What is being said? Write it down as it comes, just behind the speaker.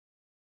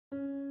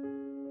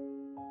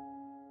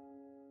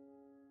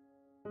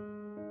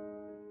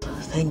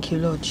Thank you,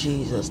 Lord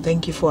Jesus.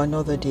 Thank you for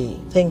another day.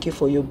 Thank you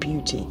for your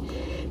beauty.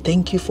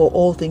 Thank you for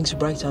all things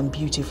bright and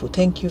beautiful.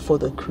 Thank you for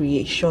the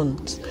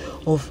creations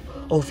of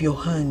your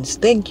hands.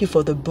 Thank you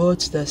for the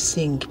birds that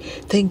sing.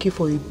 Thank you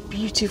for a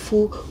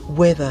beautiful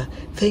weather.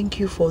 Thank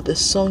you for the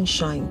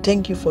sunshine.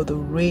 Thank you for the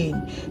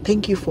rain.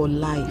 Thank you for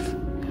life.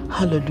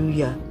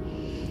 Hallelujah.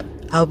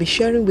 I'll be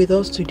sharing with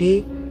us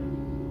today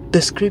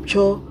the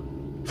scripture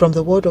from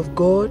the Word of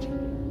God,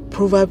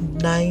 Proverbs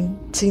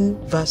 19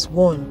 verse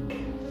 1.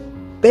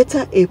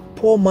 Better a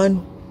poor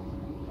man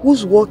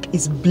whose work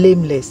is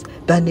blameless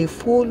than a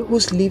fool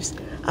whose lips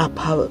are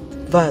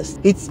perverse.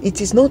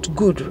 It is not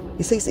good.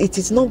 It says it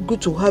is not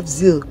good to have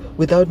zeal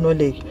without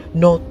knowledge,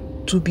 nor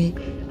to be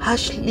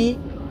harshly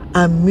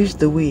and miss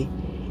the way.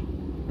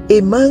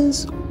 A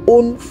man's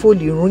own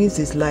folly ruins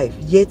his life,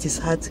 yet his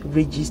heart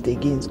rages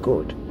against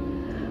God.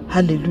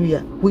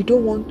 Hallelujah. We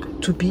don't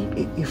want to be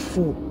a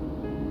fool.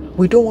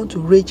 We don't want to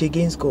rage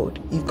against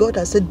God. If God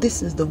has said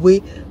this is the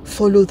way,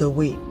 follow the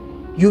way.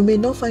 You may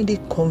not find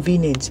it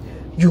convenient.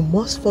 You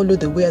must follow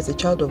the way as a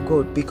child of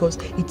God, because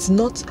it's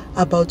not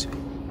about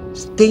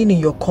staying in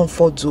your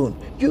comfort zone.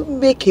 You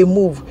make a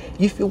move.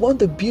 If you want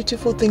the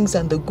beautiful things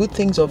and the good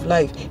things of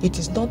life, it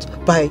is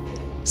not by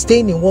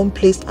staying in one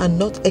place and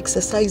not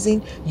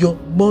exercising your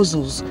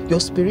muscles, your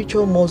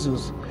spiritual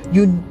muscles.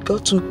 You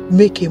got to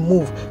make a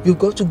move. You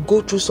got to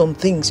go through some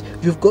things.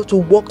 You've got to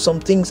work some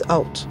things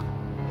out.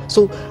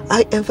 So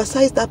I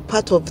emphasize that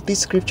part of this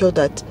scripture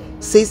that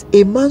says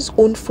a man's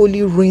own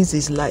folly ruins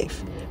his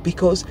life,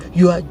 because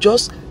you are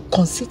just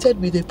conceited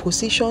with a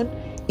position.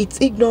 It's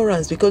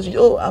ignorance because,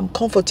 oh, I'm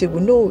comfortable.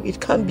 No, it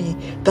can't be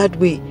that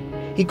way.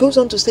 He goes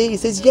on to say, he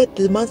says, yet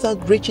the man's heart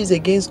rages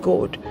against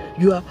God.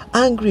 You are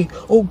angry.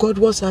 Oh God,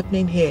 what's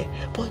happening here?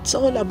 But it's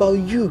all about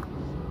you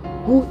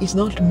who is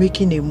not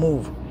making a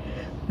move.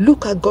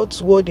 Look at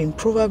God's word in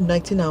Proverbs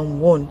 19 and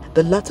 1,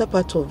 the latter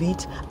part of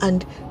it,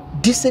 and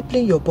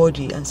discipline your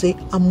body and say,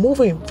 I'm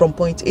moving from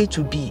point A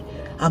to B.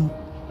 I'm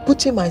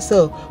putting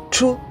myself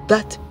through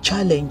that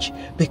challenge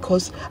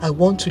because I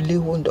want to lay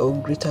hold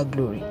on greater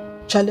glory.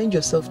 Challenge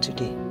yourself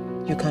today.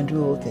 You can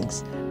do all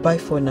things. Bye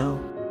for now.